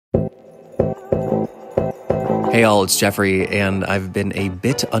Hey all, it's Jeffrey, and I've been a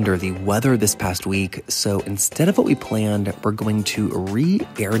bit under the weather this past week, so instead of what we planned, we're going to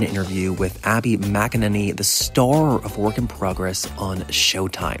re-air an interview with Abby McEnany, the star of Work in Progress on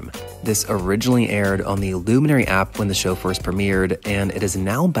Showtime. This originally aired on the Luminary app when the show first premiered, and it is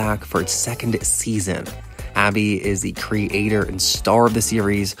now back for its second season. Abby is the creator and star of the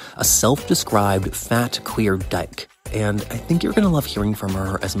series, a self-described fat queer dyke, and I think you're going to love hearing from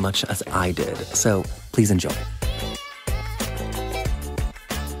her as much as I did, so please enjoy.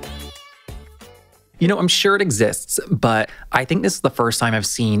 You know, I'm sure it exists, but I think this is the first time I've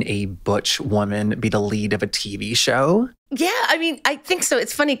seen a butch woman be the lead of a TV show. Yeah, I mean, I think so.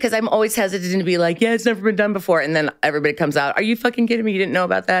 It's funny because I'm always hesitant to be like, yeah, it's never been done before. And then everybody comes out, are you fucking kidding me? You didn't know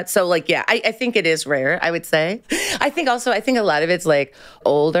about that? So like, yeah, I think it is rare, I would say. I think a lot of it's like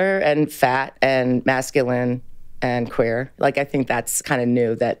older and fat and masculine and queer. Like, I think that's kind of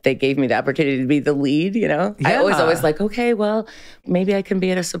new that they gave me the opportunity to be the lead, you know? Yeah. I was always like, okay, well, maybe I can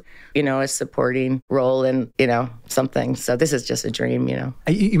be in a supporting role in, something. So this is just a dream,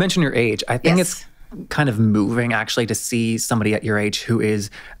 You mentioned your age. I think it's kind of moving, actually, to see somebody at your age who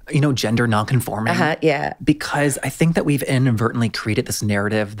is, gender nonconforming. Yeah. Because I think that we've inadvertently created this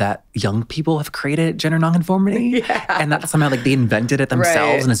narrative that young people have created gender nonconformity. Yeah. And that somehow they invented it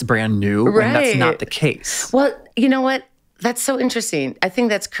themselves and it's brand new. Right. And that's not the case. Well, you know what? That's so interesting. I think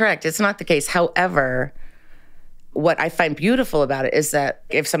that's correct. It's not the case. However, what I find beautiful about it is that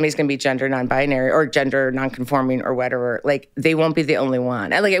if somebody's going to be gender non-binary or gender non-conforming or whatever, like, they won't be the only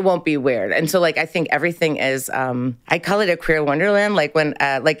one. And, like, it won't be weird. And so, like, I think everything is, I call it a queer wonderland. Like, when,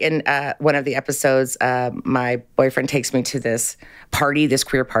 in one of the episodes, my boyfriend takes me to this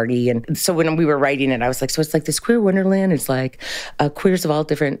queer party. And so when we were writing it, I was like, so it's like this queer wonderland. It's like queers of all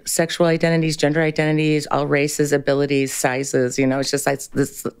different sexual identities, gender identities, all races, abilities, sizes. It's just like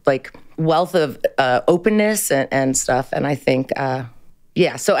this, like, wealth of openness and stuff. And I think,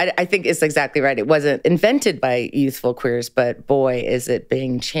 so I think it's exactly right. It wasn't invented by youthful queers, but boy, is it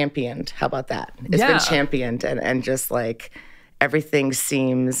being championed. How about that? It's been championed and just like everything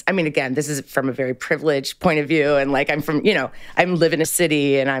seems, I mean, again, this is from a very privileged point of view. And like, I'm from, I live in a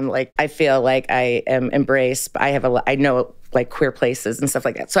city and I'm like, I feel like I am embraced. I know like queer places and stuff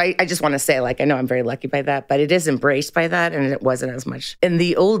like that. So I just want to say, like, I know I'm very lucky by that, but it is embraced by that. And it wasn't as much in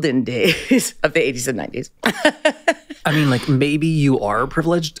the olden days of the 80s and 90s. I mean, like, maybe you are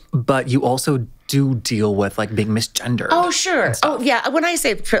privileged, but you also do deal with, like, being misgendered. Oh, sure. Oh, yeah. When I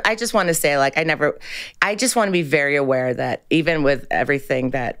say, I just want to say, like, I just want to be very aware that even with everything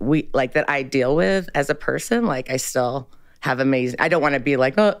that that I deal with as a person, like, I still have amazing. I don't want to be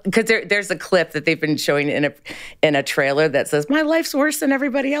like, oh, because there's a clip that they've been showing in a trailer that says, my life's worse than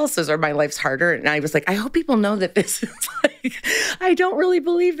everybody else's, or my life's harder. And I was like, I hope people know that this is like, I don't really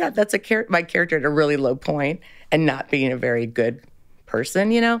believe that. That's my character at a really low point and not being a very good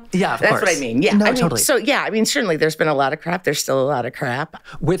person, Yeah, of That's course. what I mean. Yeah, no, totally. So, yeah, I mean, certainly there's been a lot of crap. There's still a lot of crap.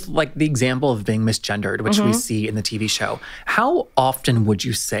 With, like, the example of being misgendered, which we see in the TV show, how often would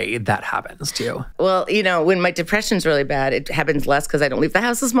you say that happens to you? Well, when my depression's really bad, it happens less because I don't leave the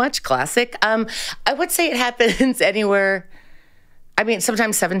house as much. Classic. I would say it happens anywhere, I mean,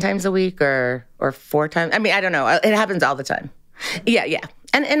 sometimes 7 times a week or 4 times. I mean, I don't know. It happens all the time. Yeah.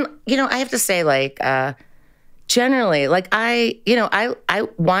 And I have to say, like, generally, like, I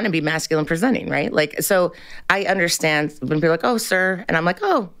want to be masculine presenting, right? Like, so I understand when people are like, oh, sir. And I'm like,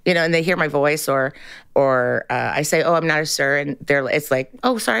 oh, and they hear my voice or I say, oh, I'm not a sir. And it's like,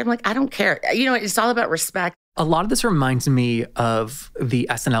 oh, sorry. I'm like, I don't care. It's all about respect. A lot of this reminds me of the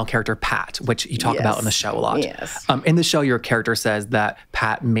SNL character Pat, which you talk about in the show a lot. Yes. In the show, your character says that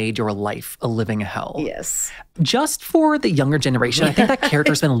Pat made your life a living hell. Yes. Just for the younger generation, I think that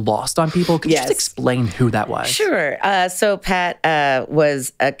character's been lost on people. Could you just explain who that was? Sure. So Pat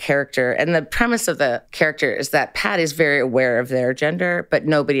was a character, and the premise of the character is that Pat is very aware of their gender, but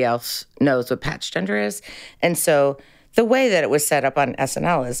nobody else knows what Pat's gender is. And so the way that it was set up on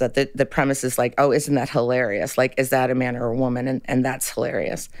SNL is that the premise is like, oh, isn't that hilarious? Like, is that a man or a woman? And that's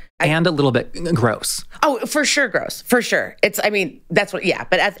hilarious. And a little bit gross. Oh, for sure, gross. For sure. That's what, yeah.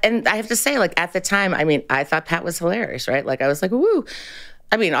 But and I have to say, like, at the time, I mean, I thought Pat was hilarious, right? Like, I was like, woo.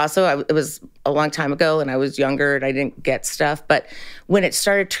 I mean, also, it was a long time ago, and I was younger, and I didn't get stuff. But when it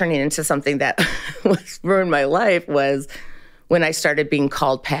started turning into something that ruined my life was when I started being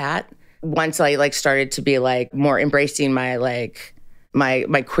called Pat. Once I started to be more embracing my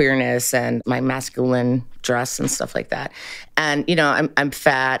my queerness and my masculine dress and stuff like that. And I'm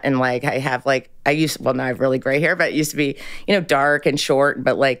fat and I have now I have really gray hair, but it used to be dark and short,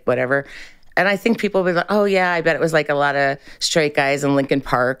 but whatever. And I think people will be like, oh, yeah, I bet it was like a lot of straight guys in Lincoln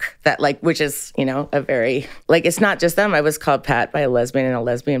Park that like, which is, a very, like, it's not just them. I was called Pat by a lesbian in a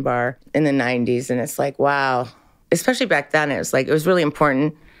lesbian bar in the 90s. And it's like, wow. Especially back then, it was really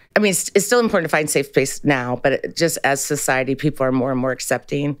important. I mean, it's still important to find safe space now, but just as society, people are more and more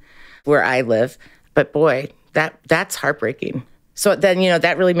accepting where I live. But boy, that's heartbreaking. So then,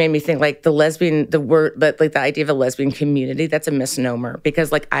 that really made me think like the idea of a lesbian community, that's a misnomer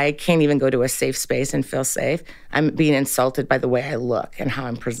because like I can't even go to a safe space and feel safe. I'm being insulted by the way I look and how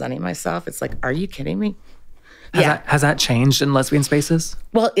I'm presenting myself. It's like, are you kidding me? Has that changed in lesbian spaces?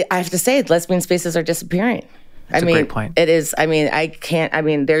 Well, I have to say lesbian spaces are disappearing. That's a great point. It is.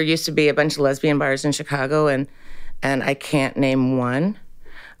 There used to be a bunch of lesbian bars in Chicago and I can't name one.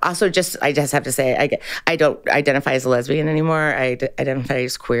 Also, I just have to say, I don't identify as a lesbian anymore. I identify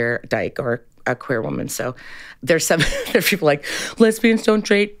as queer, dyke, or a queer woman. So there are people like, lesbians don't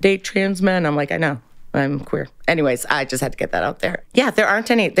date trans men. I'm like, I know, I'm queer. Anyways, I just had to get that out there. Yeah, there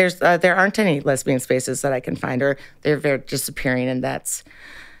aren't any lesbian spaces that I can find, or they're very disappearing, and that's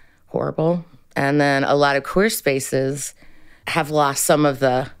horrible. And then a lot of queer spaces have lost some of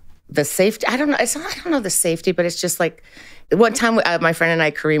the safety. I don't know the safety, but it's just like, one time, my friend and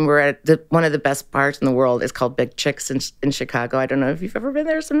I, Kareem, were at one of the best bars in the world. It's called Big Chicks in Chicago. I don't know if you've ever been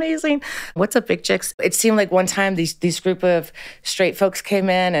there. It's amazing. What's up, Big Chicks? It seemed like one time these group of straight folks came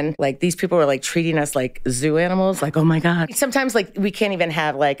in and like these people were like treating us like zoo animals. Like, oh my God. Sometimes like we can't even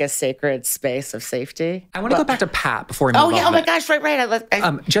have like a sacred space of safety. I want to go back to Pat before we move on. Oh yeah, oh my gosh,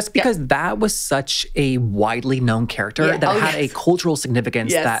 right. Just because that was such a widely known character that had a cultural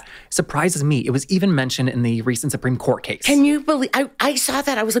significance that surprises me. It was even mentioned in the recent Supreme Court case. Can you believe? I saw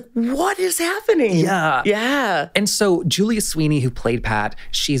that. I was like, what is happening? Yeah. Yeah. And so Julia Sweeney, who played Pat,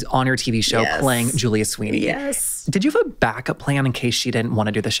 she's on your TV show playing Julia Sweeney. Yes. Did you have a backup plan in case she didn't want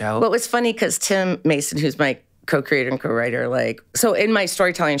to do the show? Well, it was funny because Tim Mason, who's my co-creator and co-writer, so in my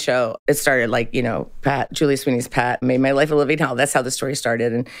storytelling show, it started Pat, Julia Sweeney's Pat, made my life a living hell. That's how the story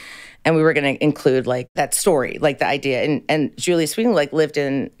started. And we were going to include that story, the idea. And Julia Sweeney lived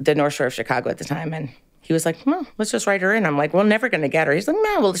in the North Shore of Chicago at the time. And he was like, well, let's just write her in. I'm like, we're never going to get her. He's like,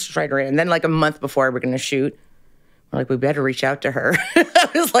 no, let's just write her in. And then a month before we're going to shoot, we're like, we better reach out to her. I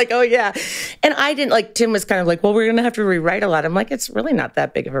was like, oh yeah. And I didn't Tim was kind of like, well, we're going to have to rewrite a lot. I'm like, it's really not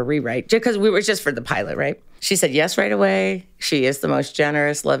that big of a rewrite because we were just for the pilot, right? She said yes right away. She is the most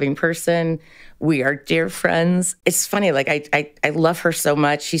generous, loving person. We are dear friends. It's funny, I love her so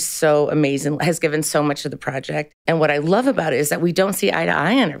much. She's so amazing, has given so much to the project. And what I love about it is that we don't see eye to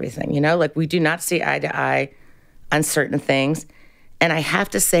eye on everything, we do not see eye to eye on certain things. And I have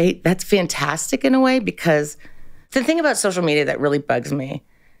to say, that's fantastic in a way because the thing about social media that really bugs me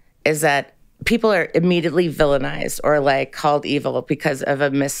is that people are immediately villainized or called evil because of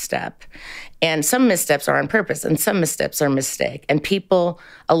a misstep. And some missteps are on purpose and some missteps are a mistake. And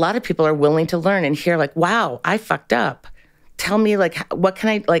a lot of people are willing to learn and hear wow, I fucked up. Tell me what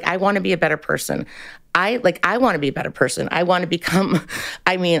can I want to be a better person. I want to be a better person. I want to become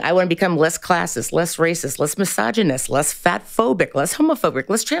less classist, less racist, less misogynist, less fat phobic, less homophobic,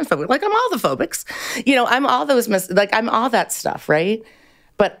 less transphobic. I'm all the phobics. I'm all those, I'm all that stuff, right?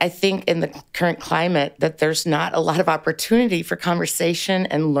 But I think in the current climate that there's not a lot of opportunity for conversation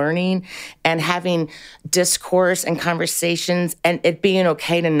and learning and having discourse and conversations and it being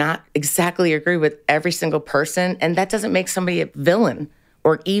okay to not exactly agree with every single person. And that doesn't make somebody a villain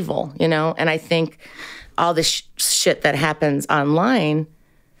or evil, And I think all this shit that happens online,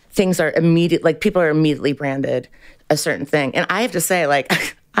 things are people are immediately branded a certain thing. And I have to say,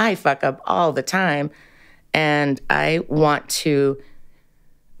 I fuck up all the time. And I want to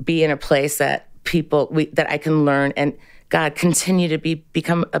be in a place that that I can learn and God continue to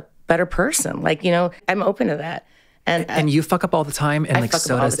become a better person. I'm open to that. And you fuck up all the time, and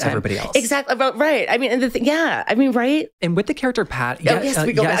so does everybody else. Exactly, right. Right. And with the character Pat, yes,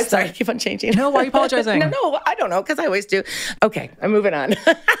 we go. I'm sorry, I keep on changing. No, why are you apologizing? No, I don't know, because I always do. Okay, I'm moving on.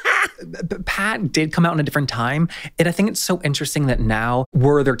 Pat did come out in a different time, and I think it's so interesting that now,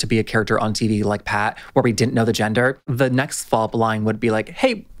 were there to be a character on TV like Pat, where we didn't know the gender, the next follow-up line would be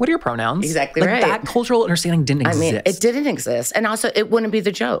hey, what are your pronouns? Exactly right. That cultural understanding didn't exist. It didn't exist, and also it wouldn't be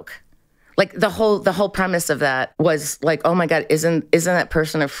the joke. The whole premise of that was oh my God, isn't that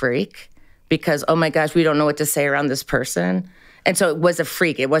person a freak? Because, oh my gosh, we don't know what to say around this person. And so it was a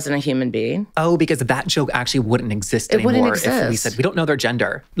freak. It wasn't a human being. Oh, because that joke actually wouldn't exist anymore. Wouldn't exist. If we said we don't know their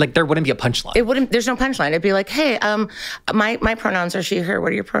gender. There wouldn't be a punchline. It wouldn't. There's no punchline. It'd be hey, my pronouns are she, her.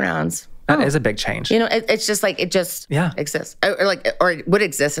 What are your pronouns? That is a big change. It's just it just exists. Or it would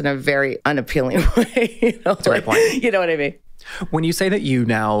exist in a very unappealing way. That's a great point. You know what I mean? When you say that you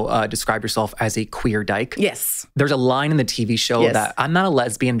now describe yourself as a queer dyke, Yes. there's a line in the TV show that I'm not a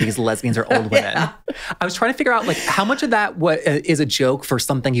lesbian because lesbians are old women. Yeah. I was trying to figure out like how much of that is a joke for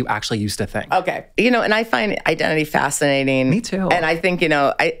something you actually used to think. Okay. And I find identity fascinating. Me too. And I think,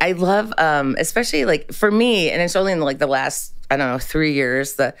 I love, especially like for me, and it's only in like the last, 3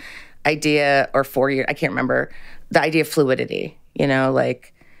 years, the idea, or 4 years, I can't remember, the idea of fluidity,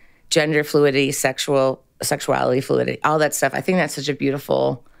 like gender fluidity, sexuality fluidity, all that stuff. I think that's such a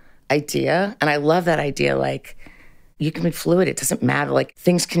beautiful idea. And I love that idea. Like, you can be fluid. It doesn't matter. Like,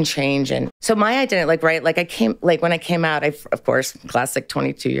 things can change. And so my identity, when I came out, of course, classic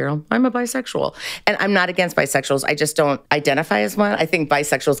 22-year-old, I'm a bisexual. And I'm not against bisexuals. I just don't identify as one. I think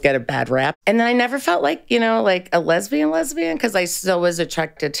bisexuals get a bad rap. And then I never felt like, like a lesbian, because I still was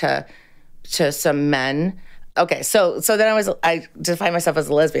attracted to some men. Okay, so then I defined myself as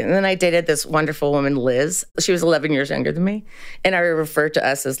a lesbian. And then I dated this wonderful woman, Liz. She was 11 years younger than me. And I referred to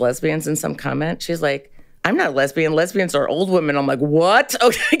us as lesbians in some comment. She's like, I'm not a lesbian. Lesbians are old women. I'm like, what?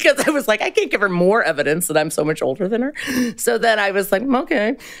 Okay, because I was like, I can't give her more evidence that I'm so much older than her. So then I was like,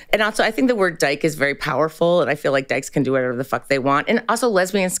 okay. And also, I think the word dyke is very powerful. And I feel like dykes can do whatever the fuck they want. And also,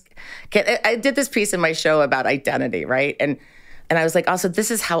 lesbians can. I did this piece in my show about identity, right? And I was like, also, this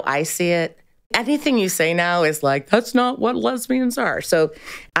is how I see it. Anything you say now is like, that's not what lesbians are. So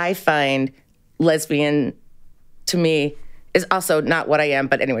I find lesbian, to me, is also not what I am.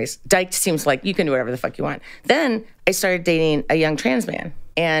 But anyways, dyke seems like you can do whatever the fuck you want. Then I started dating a young trans man.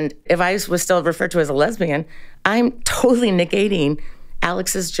 And if I was still referred to as a lesbian, I'm totally negating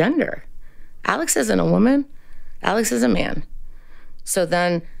Alex's gender. Alex isn't a woman. Alex is a man. So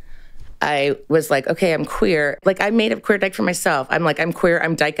then I was like, okay, I'm queer. Like, I made up queer dyke for myself. I'm like, I'm queer.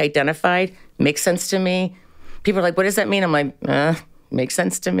 I'm dyke identified. Makes sense to me. People are like, what does that mean? I'm like, makes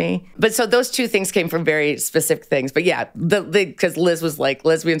sense to me. But so those two things came from very specific things. But yeah, because Liz was like,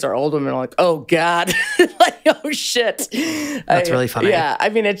 lesbians are old women. I'm like, oh God, like, oh shit. That's really funny. Yeah, I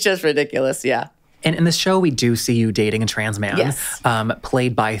mean, it's just ridiculous. Yeah. And in the show, we do see you dating a trans man, yes,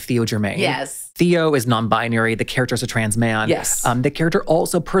 played by Theo Germain. Yes. Theo is non-binary. The character is a trans man. Yes. The character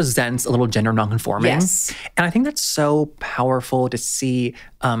also presents a little gender nonconforming. Yes. And I think that's so powerful to see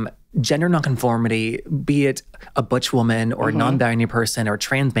gender nonconformity, be it a butch woman or a non-binary person or a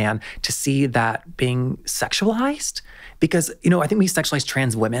trans man, to see that being sexualized. Because, I think we sexualize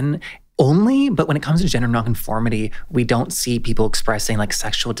trans women only, but when it comes to gender nonconformity, we don't see people expressing like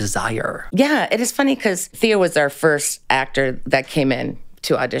sexual desire. Yeah, it is funny because Theo was our first actor that came in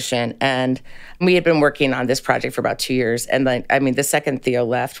to audition, and we had been working on this project for about 2 years. And the second Theo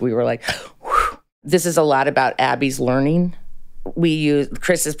left, we were like, whew. This is a lot about Abby's learning.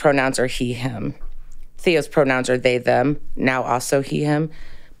 Chris's pronouns are he, him. Theo's pronouns are they, them, now also he, him.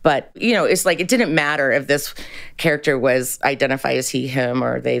 But, it's like, it didn't matter if this character was identified as he, him,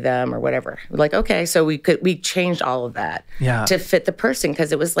 or they, them, or whatever. Like, okay, so we changed all of that to fit the person,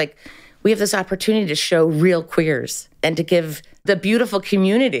 because it was like, we have this opportunity to show real queers and to give the beautiful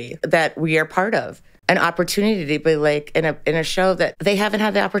community that we are part of an opportunity to be like in a show that they haven't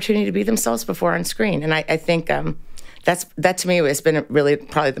had the opportunity to be themselves before on screen. And I think that to me has been really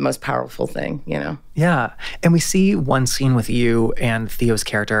probably the most powerful thing, Yeah. And we see one scene with you and Theo's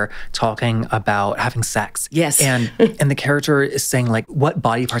character talking about having sex. Yes. And the character is saying like what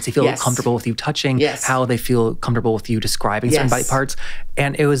body parts they feel yes. comfortable with you touching, yes. how they feel comfortable with you describing certain yes. body parts.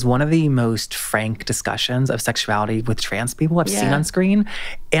 And it was one of the most frank discussions of sexuality with trans people I've seen on screen.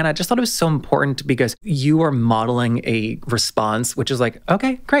 And I just thought it was so important because you are modeling a response, which is like,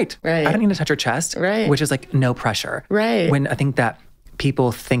 okay, great. Right. I don't need to touch your chest. Right. Which is like no pressure. Right. When I think that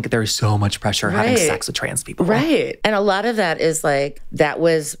people think there's so much pressure having sex with trans people. Right. And a lot of that is like, that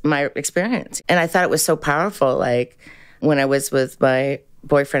was my experience. And I thought it was so powerful. Like when I was with my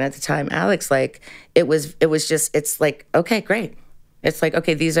boyfriend at the time, Alex, like it was just, it's like, okay, great. It's like,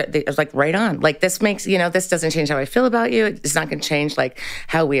 okay, it's like right on. Like this makes, this doesn't change how I feel about you. It's not going to change like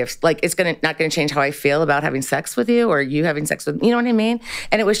how we have, like it's not going to change how I feel about having sex with you or you having sex with, you know what I mean?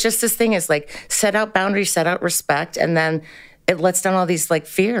 And it was just this thing is like set out boundaries, set out respect, and then it lets down all these like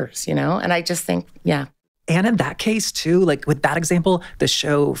fears, And I just think, yeah. And in that case too, like with that example, the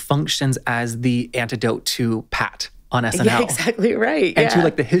show functions as the antidote to Pat on SNL. Yeah, exactly right. And to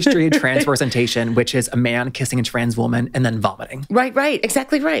like the history of trans representation, which is a man kissing a trans woman and then vomiting. Right.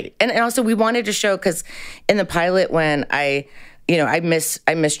 Exactly right. And also we wanted to show, because in the pilot when I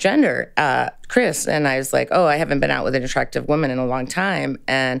misgender Chris, and I was like, oh, I haven't been out with an attractive woman in a long time.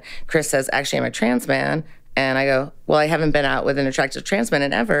 And Chris says, actually, I'm a trans man. And I go, well, I haven't been out with an attractive trans man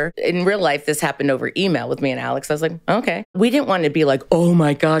in ever. In real life, this happened over email with me and Alex. I was like, okay. We didn't want to be like, oh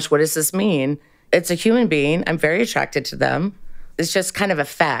my gosh, what does this mean? It's a human being. I'm very attracted to them. It's just kind of a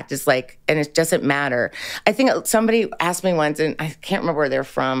fact. It's like, and it doesn't matter. I think somebody asked me once, and I can't remember where they're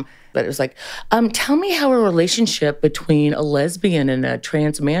from, but it was like, tell me how a relationship between a lesbian and a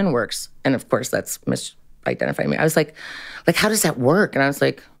trans man works. And of course, that's misidentifying me. I was like, how does that work? And I was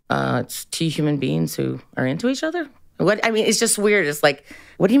like, it's two human beings who are into each other. What? I mean, it's just weird. It's like,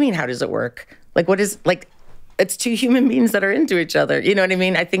 what do you mean? How does it work? Like, what is, like, it's two human beings that are into each other. You know what I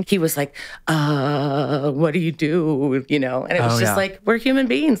mean? I think he was like, what do you do? You know? And it was just like, we're human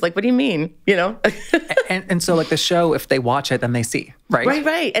beings. Like, what do you mean? You know? and so like the show, if they watch it, then they see, right?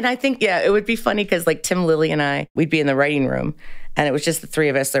 Right. And I think, it would be funny because like Tim, Lily, and I, we'd be in the writing room and it was just the three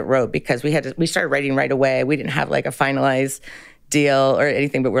of us that wrote because we started writing right away. We didn't have like a finalized deal or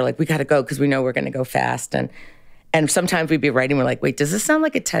anything, but we're like, we got to go because we know we're going to go fast. And sometimes we'd be writing, we're like, wait, does this sound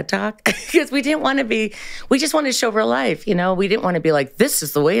like a TED Talk? Because we just wanted to show real life, you know? We didn't want to be like, this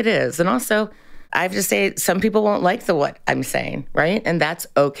is the way it is. And also, I have to say, some people won't like what I'm saying, right? And that's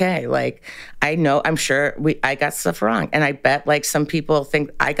okay. Like, I'm sure I got stuff wrong. And I bet like some people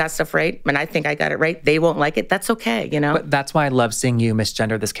think I got stuff right, and I think I got it right. They won't like it. That's okay, you know? But that's why I love seeing you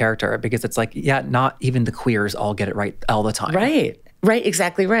misgender this character, because it's like, not even the queers all get it right all the time. Right,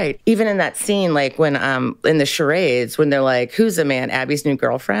 exactly right. Even in that scene, like when in the charades, when they're like, who's a man? Abby's new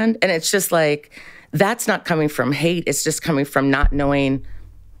girlfriend? And it's just like, that's not coming from hate. It's just coming from not knowing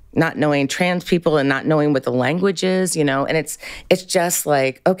trans people and not knowing what the language is, you know? And it's just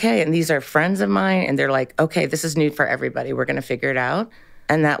like, okay, and these are friends of mine, and they're like, okay, this is new for everybody. We're gonna figure it out.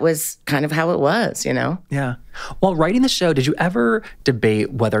 And that was kind of how it was, you know? Yeah. While writing the show, did you ever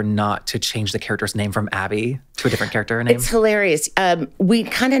debate whether or not to change the character's name from Abby to a different character name? It's hilarious. We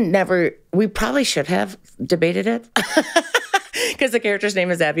probably should have debated it because the character's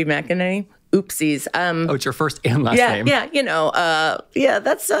name is Abby McEnany. Oopsies. It's your first and last name. Yeah, you know,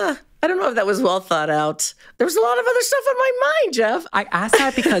 that's, I don't know if that was well thought out. There was a lot of other stuff on my mind, Jeff. I asked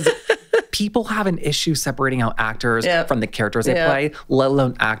that because people have an issue separating out actors from the characters they play, let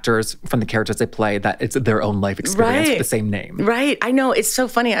alone actors from the characters they play, that it's their own life experience with the same name. Right. I know. It's so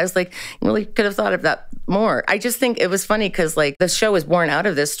funny. I was like, really could have thought of that more. I just think it was funny because like the show was born out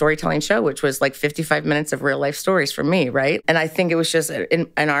of this storytelling show, which was like 55 minutes of real life stories for me, right? And I think it was just in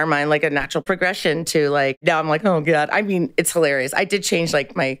our mind like a natural progression to like, now I'm like, oh God. I mean, it's hilarious. I did change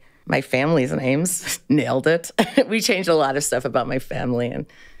like my family's names. Nailed it. We changed a lot of stuff about my family. And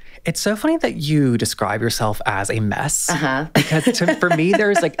it's so funny that you describe yourself as a mess. Because for me,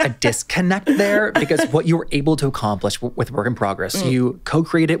 there's like a disconnect there, because what you were able to accomplish with Work in Progress, you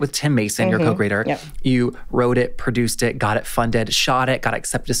co-created with Tim Mason, your co-creator. Yep. You wrote it, produced it, got it funded, shot it, got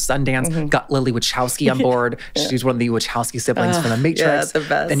accepted to Sundance, got Lily Wachowski on board. She's one of the Wachowski siblings from The Matrix. Yeah, the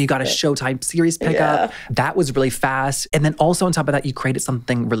best. Then you got a Showtime series pickup. That was really fast. And then also on top of that, you created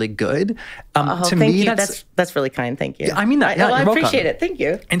something really good. To me, that's really kind. Thank you. I mean that. Yeah, I appreciate it. Thank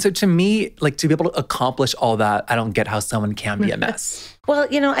you. And so to me, like, to be able to accomplish all that, I don't get how someone can be a mess. Well,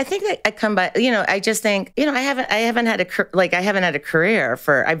 you know, I think that I come by, you know, I just think, you know, I haven't had a career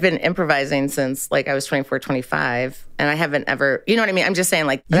for, I've been improvising since like I was 24, 25, and I haven't ever, you know what I mean? I'm just saying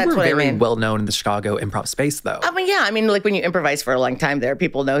like, that's what I mean. You were very well known in the Chicago improv space though. I mean, like when you improvise for a long time there,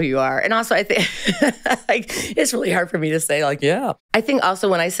 people know who you are. And also I think like, it's really hard for me to say like, yeah. I think also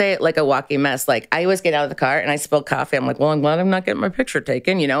when I say it like a walking mess, like I always get out of the car and I spill coffee. I'm like, well, I'm glad I'm not getting my picture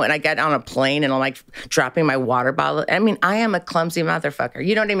taken, you know? And I get on a plane and I'm like dropping my water bottle. I mean, I am a clumsy motherfucker.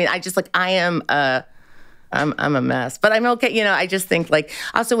 You know what I mean? I just like, I'm a mess, but I'm okay. You know, I just think like,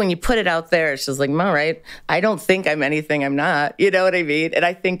 also when you put it out there, it's just like, all right, I don't think I'm anything I'm not, you know what I mean? And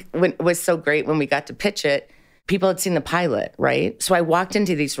I think it was so great when we got to pitch it, people had seen the pilot, right? So I walked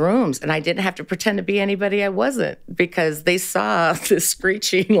into these rooms and I didn't have to pretend to be anybody I wasn't, because they saw this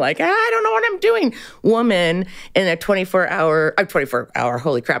screeching, like, I don't know what I'm doing, woman in a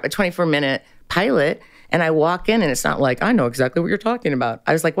 24-minute pilot. And I walk in and it's not like, I know exactly what you're talking about.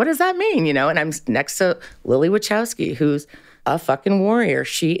 I was like, what does that mean? You know, and I'm next to Lily Wachowski, who's a fucking warrior.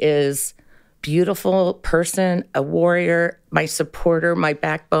 She is beautiful person, a warrior, my supporter, my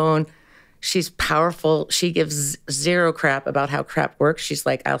backbone. She's powerful. She gives zero crap about how crap works. She's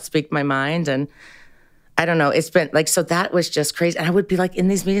like, I'll speak my mind. And I don't know, it's been like, so that was just crazy. And I would be like in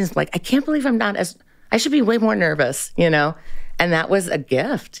these meetings, like, I can't believe I should be way more nervous, you know? And that was a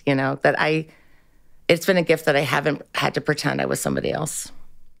gift, you know, it's been a gift that I haven't had to pretend I was somebody else.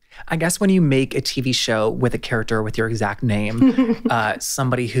 I guess when you make a TV show with a character with your exact name,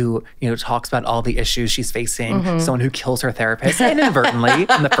 somebody who, you know, talks about all the issues she's facing, someone who kills her therapist inadvertently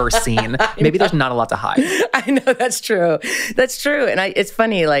in the first scene, maybe there's not a lot to hide. I know, that's true. That's true. And it's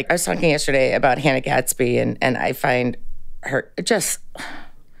funny, like I was talking yesterday about Hannah Gadsby, and I find her just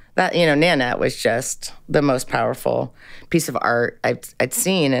That, Nanette was just the most powerful piece of art I'd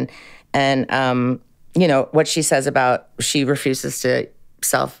seen. And what she says about she refuses to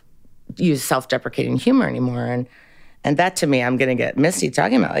use self-deprecating humor anymore. And that to me, I'm going to get misty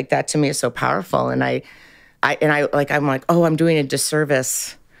talking about, like, that to me is so powerful. And I'm like, oh, I'm doing a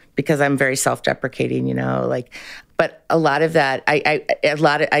disservice because I'm very self-deprecating, but a lot of that,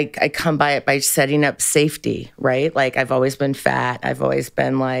 I come by it by setting up safety, right? Like, I've always been fat. I've always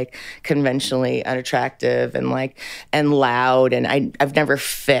been like conventionally unattractive and loud, and I've never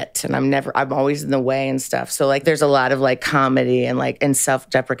fit, and I'm always in the way and stuff. So like, there's a lot of like comedy and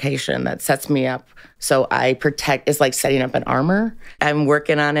self-deprecation that sets me up. So I protect, it's like setting up an armor. I'm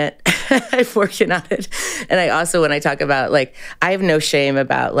working on it. I'm working on it. And I also, when I talk about like, I have no shame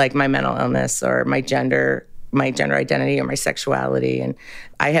about like my mental illness or my gender identity or my sexuality. And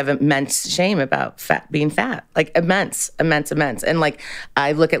I have immense shame about being fat, like immense. And like,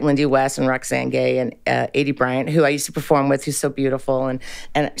 I look at Lindy West and Roxane Gay and Adie Bryant, who I used to perform with, who's so beautiful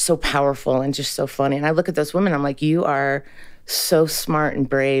and so powerful and just so funny. And I look at those women, I'm like, you are so smart and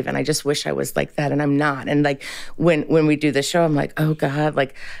brave, and I just wish I was like that, and I'm not. And like, when we do the show, I'm like, oh God,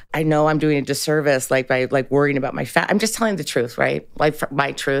 like, I know I'm doing a disservice, like, by like worrying about my fat. I'm just telling the truth, right? Like,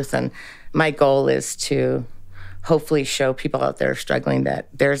 my truth. And my goal is to hopefully show people out there struggling that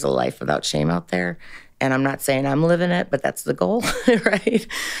there's a life without shame out there. And I'm not saying I'm living it, but that's the goal, right?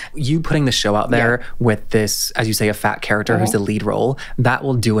 You putting the show out there with this, as you say, a fat character who's the lead role, that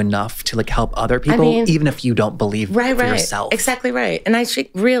will do enough to like help other people, even if you don't believe for yourself. Exactly right. And I think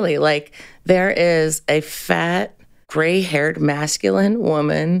really, like, there is a fat, gray-haired, masculine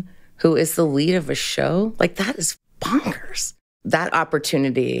woman who is the lead of a show. Like, that is bonkers. That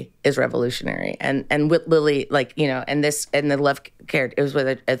opportunity is revolutionary. And with Lily, like, and the love character, it was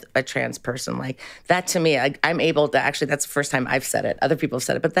with a trans person. Like, that to me, I'm able to actually, that's the first time I've said it. Other people have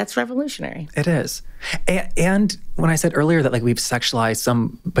said it, but that's revolutionary. It is. And when I said earlier that like we've sexualized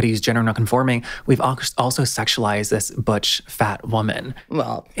somebody who's gender nonconforming, we've also sexualized this butch fat woman.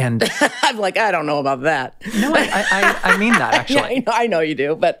 Well, and I'm like, I don't know about that. No, I mean that actually. Yeah, I know you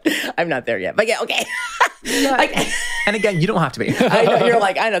do, but I'm not there yet. But yeah, okay. Yeah. And again, you don't have to be. I know, you're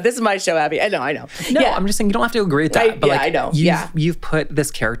like, I know, this is my show, Abby. I know. No, yeah. I'm just saying you don't have to agree with that. But like, I know. You've put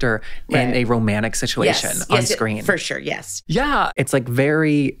this character in a romantic situation on screen. For sure, yes. Yeah, it's like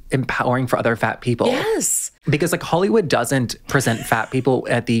very empowering for other fat people. Yes. Because like Hollywood doesn't present fat people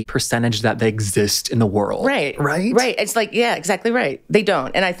at the percentage that they exist in the world. Right. It's like, yeah, exactly right. They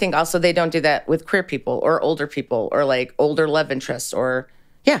don't. And I think also they don't do that with queer people or older people or like older love interests or...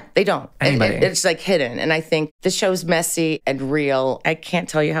 Yeah, they don't. It's like hidden. And I think the show's messy and real. I can't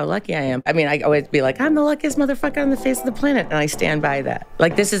tell you how lucky I am. I mean, I always be like, I'm the luckiest motherfucker on the face of the planet. And I stand by that.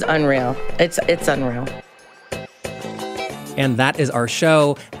 Like, this is unreal. It's unreal. And that is our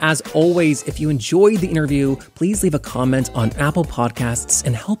show. As always, if you enjoyed the interview, please leave a comment on Apple Podcasts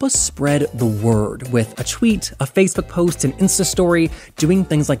and help us spread the word with a tweet, a Facebook post, an Insta story. Doing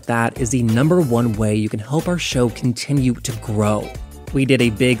things like that is the #1 way you can help our show continue to grow. We did a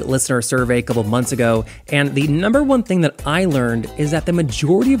big listener survey a couple months ago, and the #1 thing that I learned is that the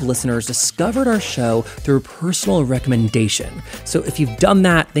majority of listeners discovered our show through personal recommendation. So if you've done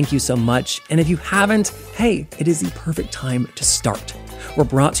that, thank you so much. And if you haven't, hey, it is the perfect time to start. We're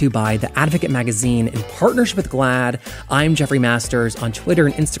brought to you by The Advocate Magazine in partnership with GLAAD. I'm Jeffrey Masters on Twitter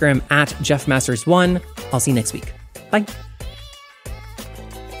and Instagram @JeffMasters1. I'll see you next week. Bye.